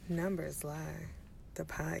Numbers Lie, the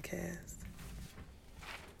podcast.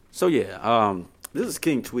 So yeah, this is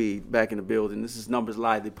King Tweed back in the building. This is Numbers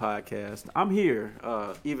Lie, the podcast. I'm here,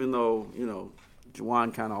 even though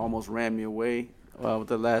Juwan kind of almost ran me away with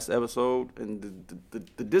the last episode, and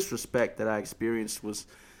the disrespect that I experienced was.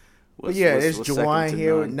 But yeah, it's Juwan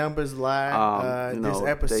here with Numbers Lie. This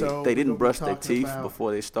episode, they didn't brush their teeth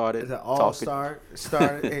before they started. The all-star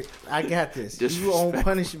started. I got this. You own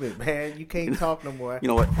punishment, man. You can't talk no more. You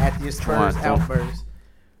know what? After your Spurs outburst.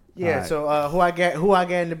 Yeah. Right. So who I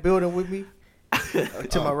got in the building with me?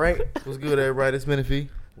 To my right. What's good, everybody? It's Menifee.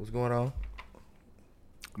 What's going on?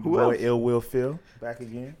 Who else? Ill Will Phil back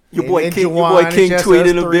again. Your boy King Tweed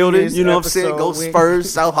in the building. You know what I'm saying? Go Spurs,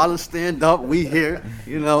 South Holland, stand up. We here.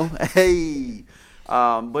 Hey.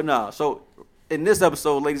 But no. So in this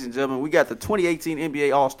episode, ladies and gentlemen, we got the 2018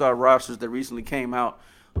 NBA All-Star rosters that recently came out.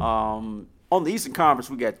 On the Eastern Conference,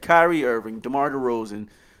 we got Kyrie Irving, DeMar DeRozan.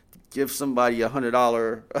 Give somebody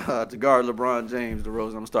 $100 to guard LeBron James. DeRozan,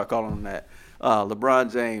 I'm gonna start calling him that. LeBron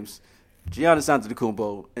James. Giannis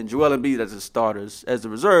Antetokounmpo and Joel Embiid as the starters. As the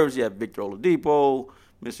reserves, you have Victor Oladipo,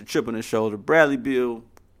 Mr. Chip on his shoulder, Bradley Beal,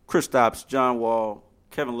 Kristaps, John Wall,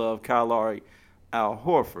 Kevin Love, Kyle Lowry, Al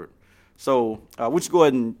Horford. So we should go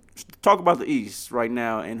ahead and talk about the East right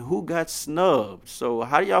now and who got snubbed. So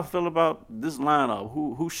how do y'all feel about this lineup?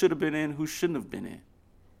 Who should have been in, who shouldn't have been in?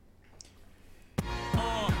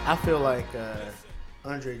 I feel like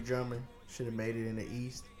Andre Drummond should have made it in the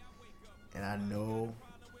East. And I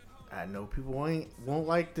know people won't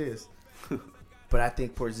like this, but I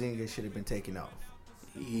think Porzingis should have been taken off.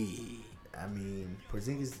 I mean,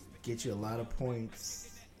 Porzingis gets you a lot of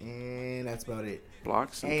points, and that's about it.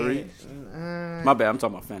 Blocks and threes? My bad, I'm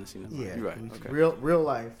talking about fantasy now. Yeah, you're right. Okay. Real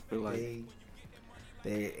life.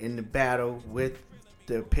 They're in the battle with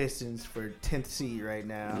the Pistons for 10th seed right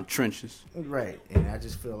now. In the trenches. Right, and I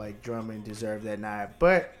just feel like Drummond deserved that nod,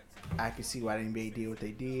 but I can see why the NBA did what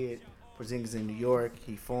they did. Porzingis in New York,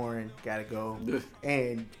 he foreign, gotta go.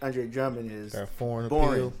 And Andre Drummond is foreign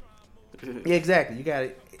boring. Yeah, exactly. You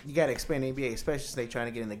gotta expand the NBA, especially since they trying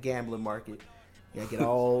to get in the gambling market. You gotta get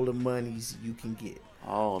all the monies you can get.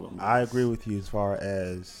 All of them. I agree with you as far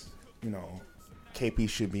as KP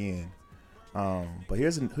should be in. But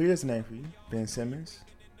here's a name for you, Ben Simmons.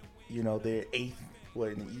 They're eighth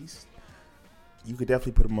in the East. You could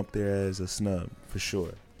definitely put him up there as a snub for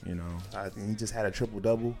sure. He just had a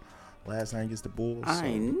triple-double last night against the Bulls. I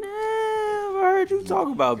ain't never heard you talk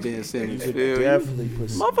about Ben Simmons, Phil. Definitely put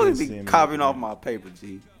motherfuckers be copying off my paper,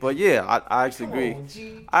 G. But yeah, I actually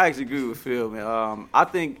agree. I actually agree with Phil, man. I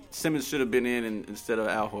think Simmons should have been in instead of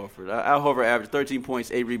Al Horford. Al Horford averaged 13 points,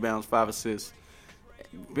 8 rebounds, 5 assists.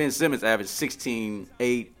 Ben Simmons averaged 16,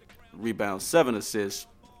 8 rebounds, 7 assists,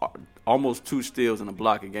 almost 2 steals and a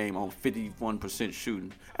block a game on 51%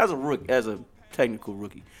 shooting as a technical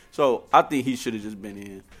rookie. So I think he should have just been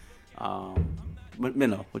in.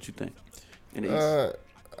 Minnow, what you think? In the East?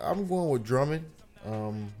 I'm going with Drummond,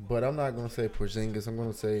 but I'm not going to say Porzingis. I'm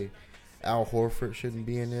going to say Al Horford shouldn't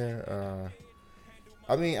be in there.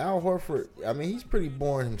 Al Horford, he's pretty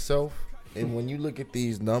boring himself. And when you look at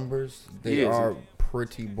these numbers, they are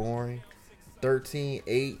pretty boring. 13,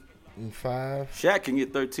 8, and 5. Shaq can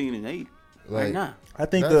get 13 and 8 right now. I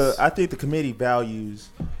think the committee values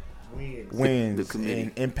wins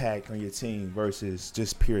and impact on your team versus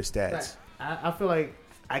just pure stats. I feel like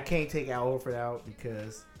I can't take Al Horford out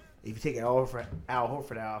because if you take Al Horford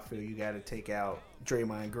out, I feel you got to take out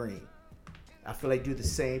Draymond Green. I feel like do the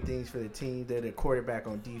same things for the team. They're the quarterback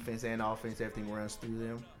on defense and offense. Everything runs through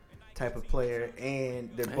them type of player. And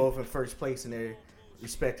they're both in first place in their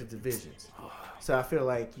respective divisions. So I feel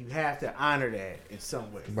like you have to honor that in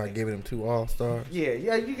some way. By giving them 2 All-Stars?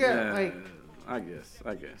 Yeah, you got I guess.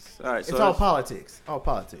 All right, so it's all politics. All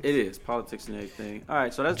politics. It is politics and everything. All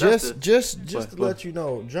right, so that's just to let you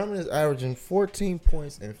know, Drummond is averaging 14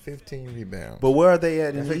 points and 15 rebounds. But where are they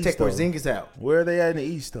at in the East? Take Porzingis out. Where are they at in the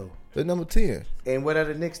East though? They're number 10. And what are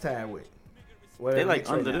the Knicks tied with? They like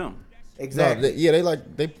under them. Exactly. No,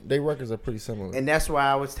 they records are pretty similar. And that's why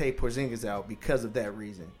I would take Porzingis out because of that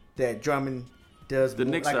reason. That Drummond does the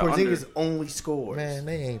Knicks Porzingis only scores. Man,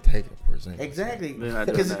 they ain't taking Porzingis. Exactly,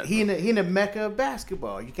 because he in the mecca of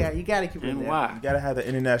basketball. You got to keep him there. Why? You got to have the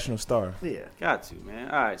international star. Yeah, got to,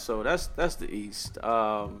 man. All right, so that's the East.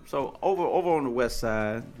 So over on the West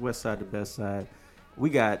side, the best side, we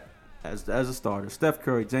got as a starter Steph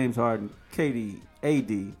Curry, James Harden, KD,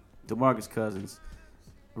 AD, DeMarcus Cousins.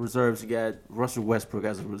 Reserves, you got Russell Westbrook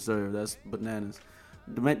as a reserve. That's bananas.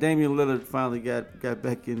 Damian Lillard finally got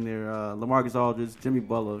back in there. LaMarcus Aldridge, Jimmy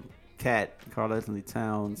Butler, Cat, Karl Anthony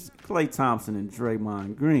Towns, Klay Thompson, and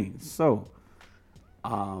Draymond Green. So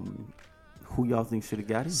Who y'all think should have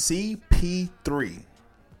got him? CP3.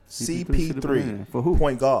 CP3 for who?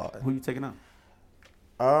 Point guard. Who you taking out?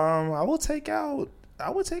 I would take out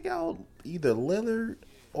either Lillard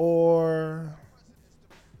or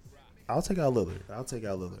I'll take out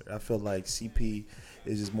Lillard. I feel like CP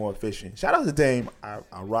is just more efficient. Shout out to Dame. I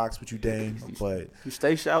rocks with you, Dame. But you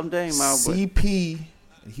stay shouting Dame out. CP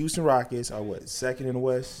and Houston Rockets are second in the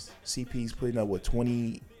West. CP's putting up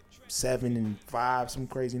 27-5, some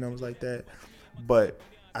crazy numbers like that. But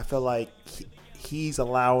I feel like he's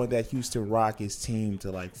allowing that Houston Rockets team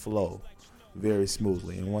to flow very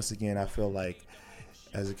smoothly. And once again, I feel like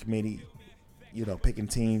as a committee, picking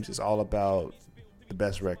teams is all about the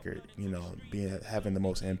best record, having the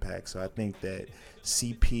most impact. So I think that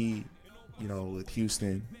CP, with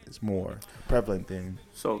Houston is more prevalent than.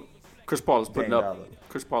 So Chris Paul is putting up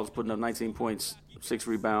 19 points, 6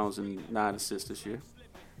 rebounds, and 9 assists this year.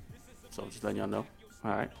 So just letting y'all know.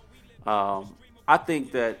 All right. I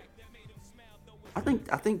think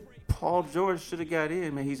Paul George should have got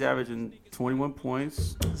in. Man, he's averaging 21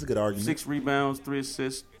 points. That's a good argument. 6 rebounds, 3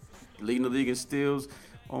 assists, leading the league in steals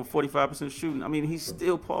on 45% shooting. I mean, he's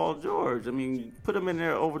still Paul George. I mean, put him in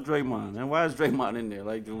there over Draymond. And why is Draymond in there,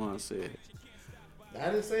 like Juwan said? I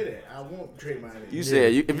didn't say that. I want Draymond in there. You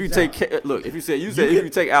said if you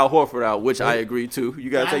take Al Horford out, which I agree to, you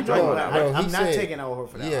gotta take Draymond out. I'm not taking Al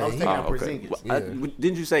Horford out. I was taking out Porzingis. Well,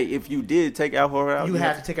 didn't you say if you did take Al Horford out, you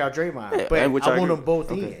have to take out Draymond? Yeah, but I want them both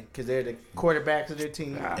in because they're the quarterbacks of their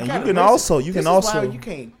team. And you can also you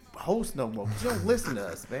can't host no more because you don't listen to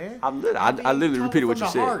us, man. I literally repeated what you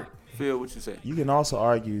said. Phil, what you said? You can also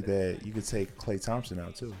argue that you could take Klay Thompson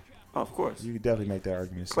out too. Oh, of course. You could definitely make that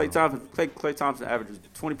argument. Klay Thompson averages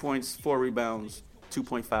 20 points, 4 rebounds,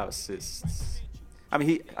 2.5 assists. I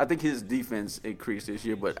mean, I think his defense increased this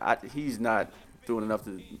year, but he's not doing enough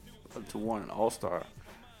to win an All-Star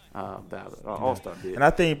ballot. All-Star bid. And I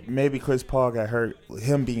think maybe Chris Paul got hurt.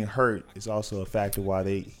 Him being hurt is also a factor why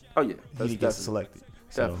he gets selected.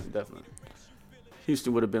 Definitely.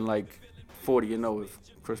 Houston would have been like 40-0 if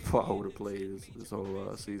Chris Paul would have played this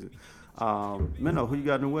whole season. Minnow, who you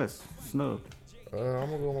got in the West? Snub. I'm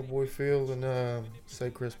gonna go with my boy Phil and say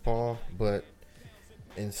Chris Paul, but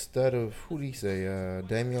instead of who do you say,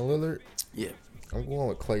 Damian Lillard? Yeah, I'm going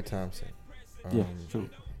with Klay Thompson. True.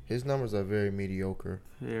 His numbers are very mediocre.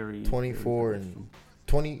 24 and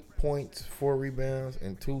 20 points, 4 rebounds,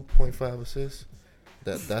 and 2.5 assists.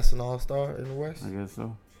 That's an all-star in the West. I guess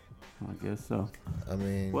so. I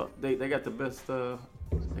mean, well, they got the best.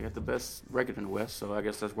 They got the best record in the West, so I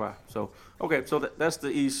guess that's why. So okay, so that's the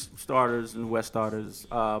East starters and West starters.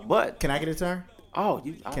 But can I get a turn? Oh,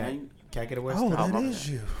 can I get a West? Oh, starter? that is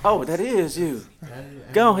you. Oh, that is you.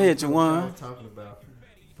 Go ahead, Juwan. I'm talking about,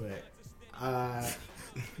 but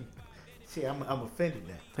see, I'm offended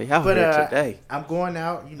now. They have it today. I'm going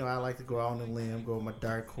out. I like to go out on a limb, go with my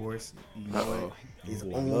dark horse. It's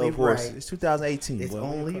only right. right. It's 2018. It's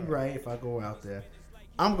only right if I go out there.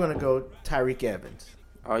 I'm gonna go Tyreke Evans.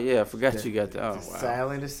 Oh yeah, I forgot you got that. Oh, wow.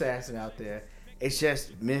 Silent assassin out there. It's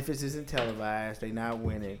just Memphis isn't televised. They're not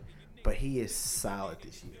winning, but he is solid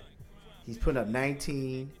this year. He's putting up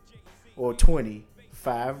 19 or 20,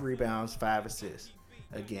 5 rebounds, 5 assists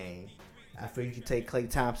a game. I feel you can take Klay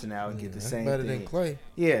Thompson out and get the same better thing. than Klay.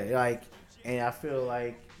 Yeah, and I feel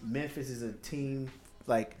like Memphis is a team,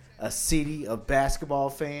 like a city of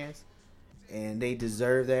basketball fans. And they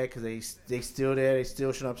deserve that because they still there. They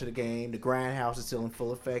still showing up to the game. The grindhouse is still in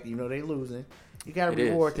full effect. Even though they losing, you got to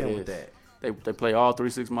reward them with that. They play all 3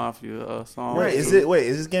 6 Mafia songs. Right? Is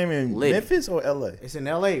this game in Memphis or LA? It's in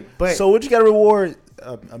LA. But so what you got to reward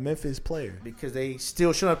a Memphis player because they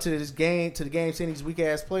still showing up to the game seeing these weak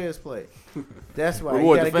ass players play. That's why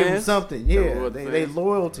reward you got to give them something. Yeah, they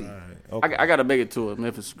loyalty. Right, okay. I got to make it to a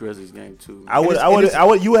Memphis Grizzlies game too. I would.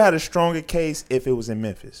 You would have a stronger case if it was in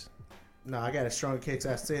Memphis. No, I got a strong case.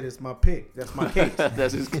 I said it's my pick. That's my case.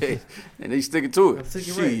 That's his case, and he's sticking to it. I'm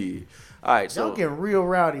sticking right. All right, so y'all getting real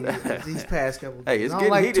rowdy these past couple. Hey, it's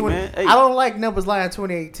getting heated, man. Hey. I don't like numbers line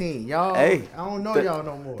 2018. Y'all, hey, I don't know y'all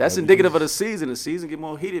no more. That's indicative of the season. The season get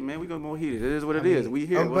more heated, man. We get more heated. It is what it is. We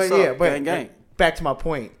here. What's up? Gang. Back to my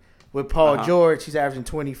point with Paul George. He's averaging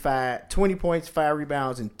 20 points, 5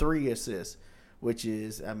 rebounds, and 3 assists, which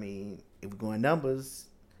is, I mean, if we're going numbers,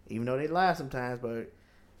 even though they lie sometimes, but.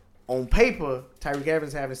 On paper, Tyreke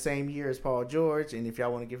Evans having the same year as Paul George, and if y'all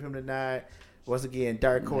want to give him the nod, once again,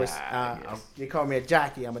 dark horse. They call me a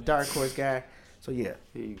jockey. I'm a dark horse guy. So yeah,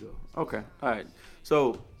 here you go. Okay, all right.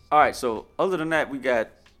 So other than that, we got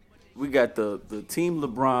the Team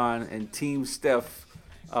LeBron and Team Steph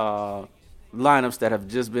lineups that have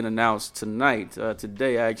just been announced tonight.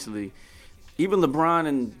 Today, actually, even LeBron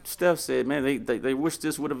and Steph said, man, they wish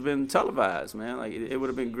this would have been televised, man. Like it would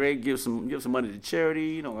have been great. Give some money to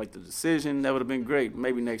charity, like the decision. That would have been great.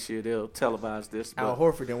 Maybe next year they'll televise this. Al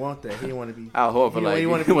Horford didn't want that. He didn't want to be Al Horford. He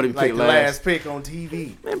wanted to be like the last pick on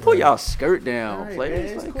TV. Man, pull y'all skirt down, Right,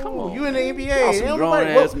 players. man, Like, cool. come on. You in the NBA? Y'all some Ain't grown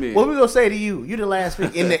nobody- ass men. What we gonna say to you? You the last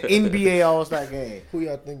pick in the NBA All-Star game. Who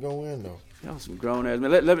y'all think gonna win though? Y'all some grown ass men.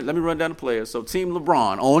 Let me run down the players. So Team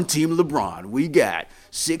LeBron. On Team LeBron, we got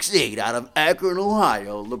 6'8" out of Akron,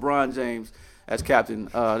 Ohio. LeBron James as captain.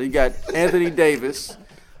 You got Anthony Davis,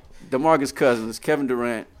 DeMarcus Cousins, Kevin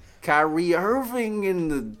Durant, Kyrie Irving in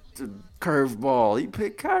the curveball. He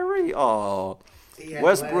picked Kyrie. Oh, He had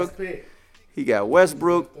Westbrook. the last pick. He got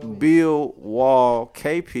Westbrook, Beal, Wall,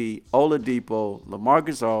 KP, Oladipo,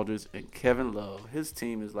 LaMarcus Aldridge, and Kevin Love. His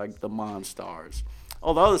team is like the Monstars.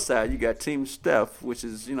 On the other side, you got Team Steph, which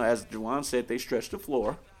is, as Juwan said, they stretch the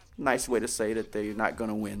floor. Nice way to say that they're not going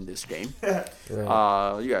to win this game.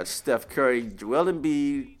 You got Steph Curry, Joel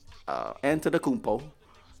Embiid, Antetokounmpo,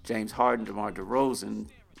 James Harden, DeMar DeRozan,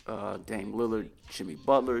 Dame Lillard, Jimmy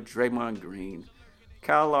Butler, Draymond Green,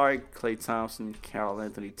 Kyle Lowry, Klay Thompson, Karl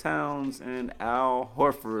Anthony Towns, and Al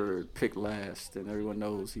Horford picked last. And everyone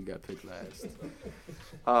knows he got picked last.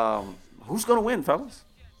 Who's going to win, fellas?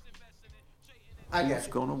 Who's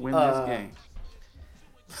going to win this game?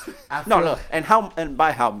 No. And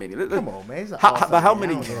by how many? Come on, man. It's an By All-Star how game.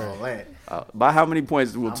 many? I don't know all that. By how many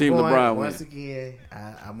points will I'm Team going, LeBron win? Once again,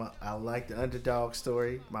 I like the underdog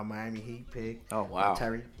story. My Miami Heat pick. Oh, wow.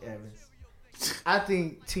 Tyreek Evans. I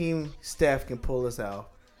think Team Steph can pull us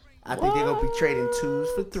out. I think they're gonna be trading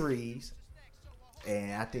 2s for 3s,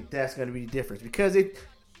 and I think that's gonna be the difference because in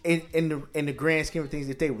the grand scheme of things,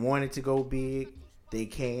 if they wanted to go big, they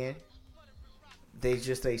can. They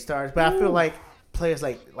stars, but I feel like players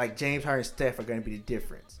like James Harden and Steph are gonna be the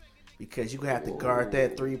difference because you gonna have to guard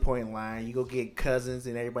that 3-point line. You go get Cousins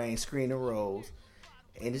and everybody ain't screening rolls,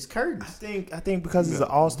 and it's curtains. I think because it's an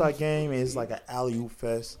All-Star game, it's like an alley-oop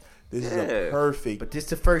fest. This is a perfect. But this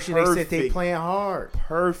the first year they said they playing hard.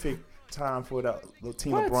 Perfect time for the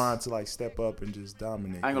team What? LeBron to like step up and just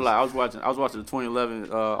dominate. I ain't gonna lie, I was watching the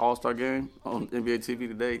 2011 All-Star game on NBA TV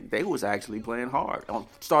today. They was actually playing hard.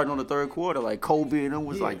 Starting on the third quarter, like Kobe and them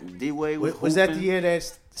was like D-Wade Was that the year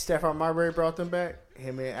that Stephon Marbury brought them back?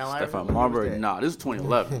 Him and Allen Stephon Iverson? Marbury? When was Nah, this is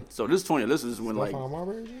 2011. So this is when like Stephon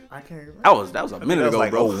Marbury? that? I can't remember. that was a minute that ago, was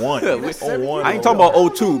like bro. 01. Yeah, 01. I ain't talking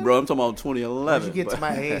about 02, bro. I'm talking about Once 2011. you get to but-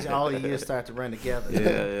 my age, all the years start to run together. Yeah, I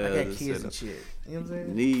got that's kids it. and shit. You know what I'm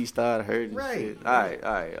saying? Knees started hurting. Right. Shit. All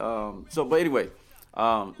right. So, but anyway,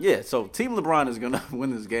 so Team LeBron is gonna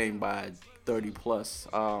win this game by 30 plus.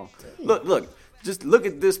 Look. Just look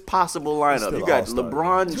at this possible lineup. Still You got all-star.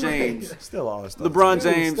 LeBron James, Still All-Star. LeBron Dude,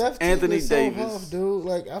 James, Steph Anthony is so Davis. huff, dude.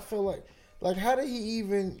 Like I feel like how did he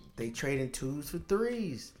even? They trading 2s for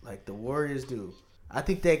 3s like the Warriors do. I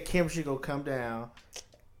think that chemistry gonna come down.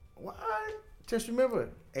 What? Just remember,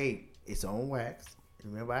 hey, it's on wax.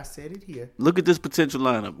 Remember I said it here. Look at this potential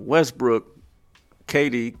lineup: Westbrook,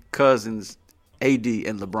 KD, Cousins, AD,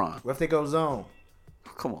 and LeBron. What if they go zone?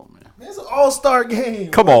 Come on, man. It's an All-Star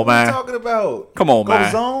game. Come on, What are man. you talking about? Come on, Go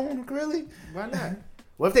man. zone? Really? Why not?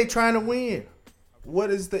 What if they trying to win?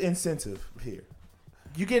 What is the incentive here?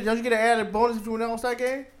 Don't you get an added bonus if you win the All-Star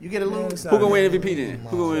game? You get a little. it's Who gonna win MVP then?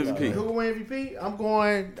 Who gonna win MVP? Who gonna win MVP? I'm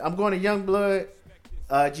going to Youngblood,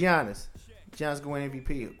 Giannis. Giannis gonna win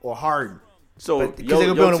MVP or Harden. So But- 'cause they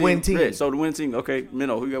gonna be on a win team. Yeah, so the win team. Okay,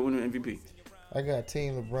 Minnow, who got winning MVP? I got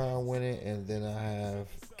Team LeBron winning, and then I have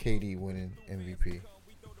KD winning MVP.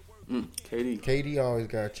 KD. KD always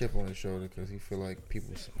got a chip on his shoulder because he feel like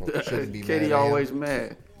people shouldn't be mad. KD at always him.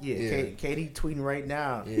 mad. Yeah, Yeah. KD tweeting right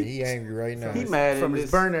now Yeah, he angry right now. He mad from in his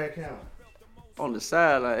this, burner account. on the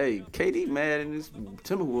side. Like, hey, KD mad in this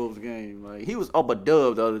Timberwolves game. Like he was up a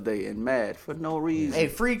dub the other day and mad for no reason. Hey,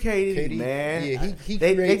 free KD, KD, man. yeah, he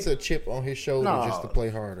They- creates they- a chip on his shoulder No. just to play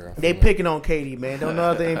harder. I They feel like. picking on KD, man. Don't know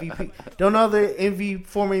other MVP. Don't know other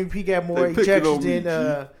former MVP got more They picking on ejections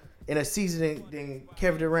me, in a season than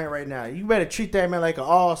Kevin Durant right now. You better treat that man like an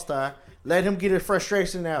all-star. Let him get his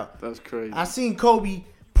frustration out. That's crazy. I seen Kobe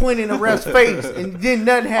pointing in the ref's face and then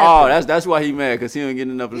nothing Oh, happened. that's why he mad because he don't get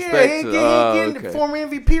enough Yeah, respect. he ain't to, getting okay. former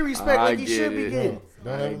MVP respect I like he get should be it. getting.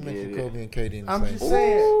 Don't I ever get mention it. Kobe and KD in the I'm same. just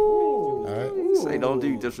saying. All right, Say don't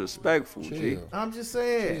be disrespectful, G. chill. I'm just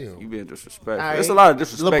saying. Chill. You being disrespectful. All There's a right. lot of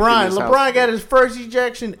disrespect. in LeBron this house. got his first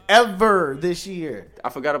ejection ever this year. I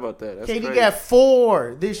forgot about that. That's KD crazy. got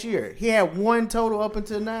 4 this year. He had 1 total up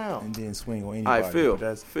until now. And then swing on anybody. All right, Phil.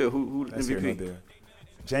 But Phil, who That's here nor MVP? there.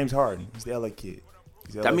 James Harden. He's the LA kid.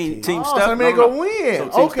 I mean, Team So Steph. they gonna win. So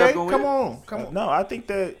Team Okay, Steph gonna come win? on, come on. No, I think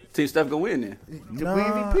that. Team Steph gonna win then. No,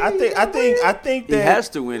 MVP, I think He that has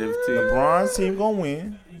to win if Team. LeBron's team gonna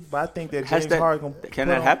win. But I think that Has James that- Harden Can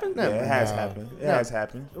that happen? Yeah, it has No. happened. It No. has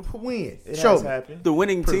happened. Win. It Show has me. happened. The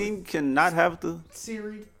winning team cannot have the.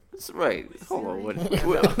 Siri. That's right. Hold on.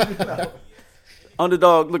 What?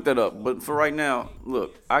 Underdog, look that up. But for right now,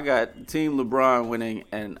 look, I got Team LeBron winning,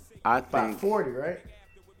 and I About think 40, right?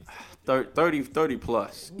 30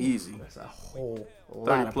 plus, easy. That's a whole 30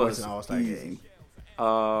 lot of points plus, in the All-Star easy.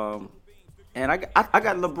 game. And I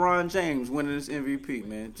got LeBron James winning this MVP,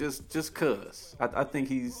 man. Just cause I think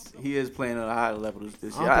he is playing at a high level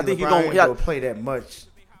this year. I think LeBron he's ain't gonna. gonna play that much.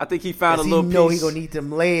 I think he found a He little know piece. he gonna need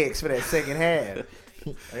them legs for that second half.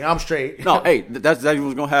 Like, I'm straight. No, hey, that's exactly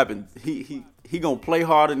what's gonna happen. He gonna play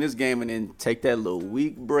hard in this game and then take that little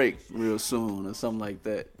week break real soon or something like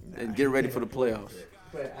that, and get ready for the playoffs.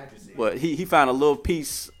 But I can see it. But he found a little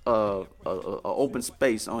piece of open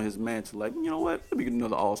space on his mantle. Like, you know what? Let me get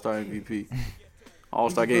another All-Star MVP,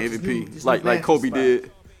 All-Star game This MVP, new like landing Kobe spot.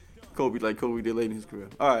 did. Kobe did late in his career.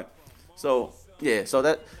 All right, so yeah, so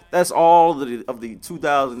that's all of the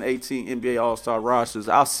 2018 NBA All-Star rosters.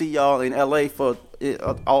 I'll see y'all in LA for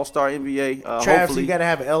All-Star NBA. Travis, Hopefully, you gotta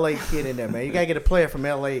have an LA kid in there, man. You gotta get a player from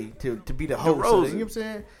LA to be the host. DeRozan. You know what I'm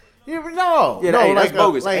saying? You never know. Yeah, no, hey, that's like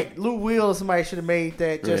bogus. like Lou Will, somebody should have made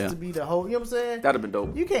that just Yeah. to be the host. You know what I'm saying? that'd have been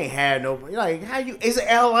dope. You can't have nobody. Like, how you? It's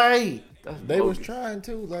LA. That's They was bogus. trying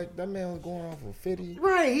to. Like, that man was going off for 50.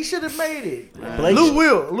 Right, he should have made it. Blake Lou should-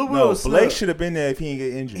 Will No, snubbed. Blake should have been there if he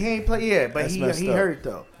didn't get injured. He ain't play yet, but That's he messed up. hurt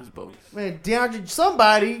though. That's bogus. Man, DeAndre,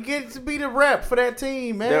 somebody get to be the rep for that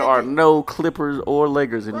team, man. There are no Clippers or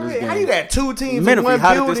Lakers in this Right, game. how you got two teams Menifee, in one how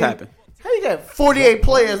did building? this happen? How you got 48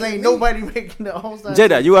 players? Ain't nobody making the All-Star.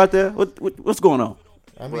 Jada, you out there? What's going on?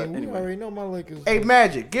 I mean, But we anyway. already know my Lakers. Hey,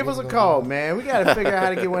 Magic, give us a call, man. We got to figure out how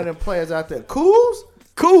to get one of them players out there. Cools?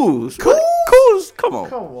 Coos. Coos? Coos. Come on.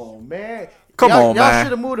 Come on, man. Come y'all, on, y'all man.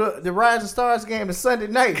 should have moved the Rising Stars game to Sunday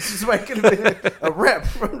night. Somebody could have been a rep.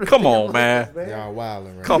 From the Come on, man. Y'all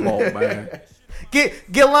wilding right Come now. on, man. Get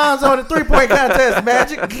lines on the 3-point contest,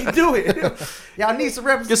 Magic. Do it. Y'all need some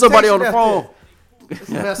representation. Get somebody on the out phone. there. It's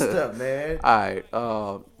messed up, man. All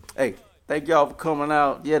right. Hey, thank y'all for coming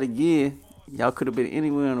out yet again. Y'all could have been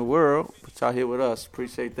anywhere in the world, but y'all here with us.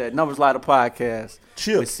 Appreciate that. Numbers Lighter Podcast.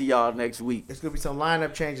 Chill. We'll see y'all next week. It's going to be some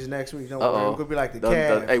lineup changes next week. Don't worry. Uh-oh. It's going to be like the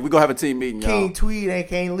Cavs. Hey, we're going to have a team meeting, y'all. King Tweed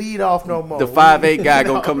can't lead off no more. The 5'8" guy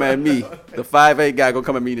going to come at me. The 5'8" guy going to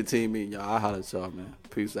come at me in the team meeting, y'all. I'll holler at y'all, man.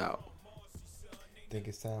 Peace out. Think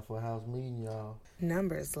it's time for a house meeting, y'all.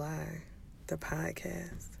 Numbers Lie, the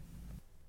podcast.